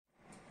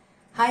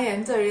Hi,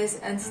 I'm Doris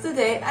and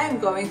today I'm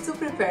going to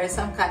prepare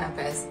some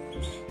canapes.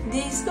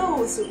 These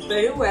go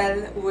very well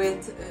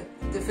with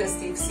the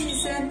festive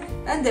season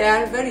and they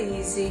are very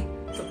easy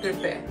to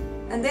prepare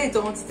and they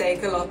don't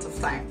take a lot of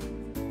time.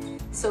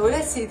 So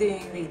let's see the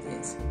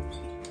ingredients.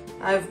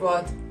 I've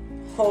got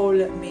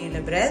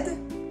wholemeal bread,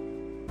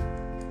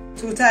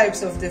 2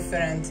 types of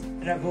different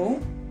ragu,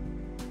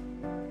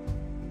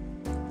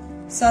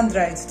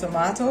 sun-dried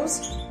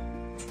tomatoes,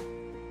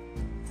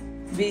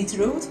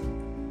 beetroot,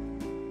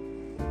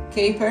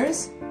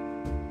 capers,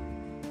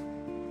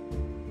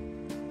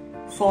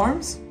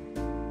 forms,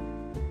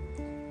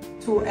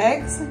 2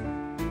 eggs,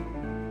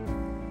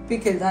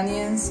 pickled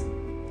onions,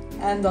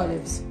 and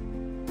olives.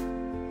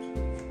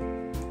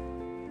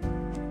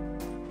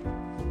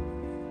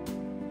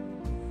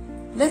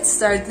 Let's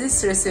start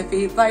this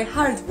recipe by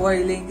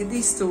hard-boiling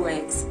these 2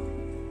 eggs.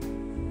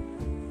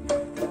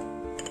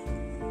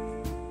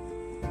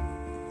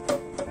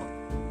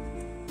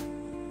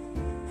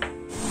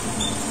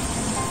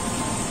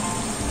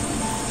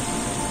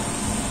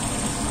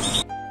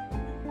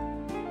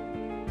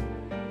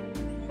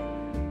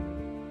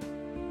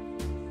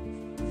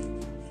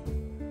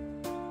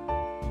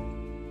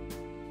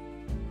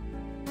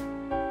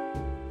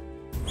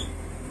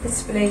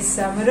 Let's place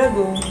some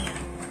ragu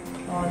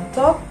on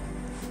top.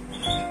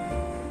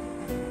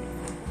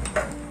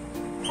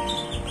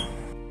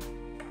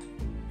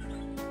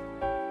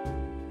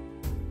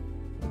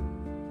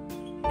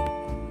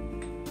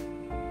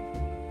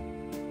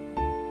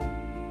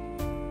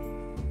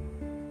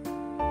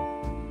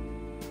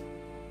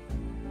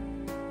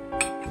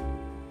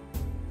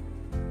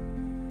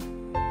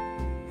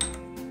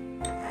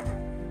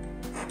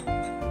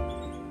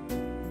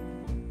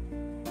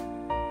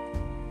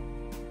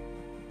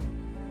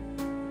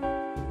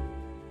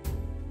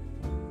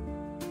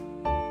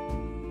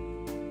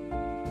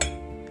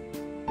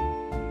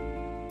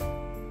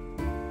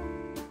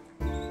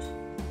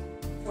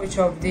 We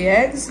chop the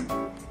eggs.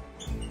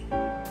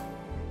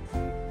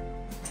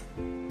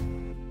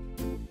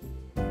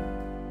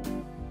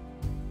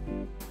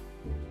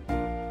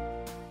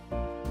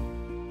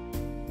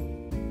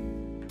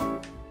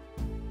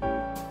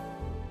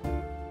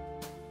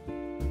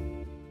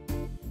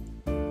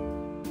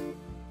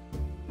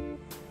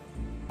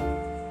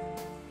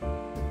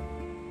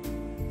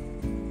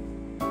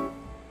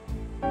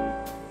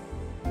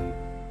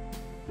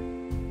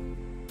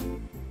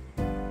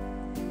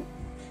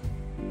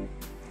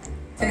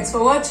 Thanks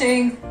for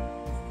watching!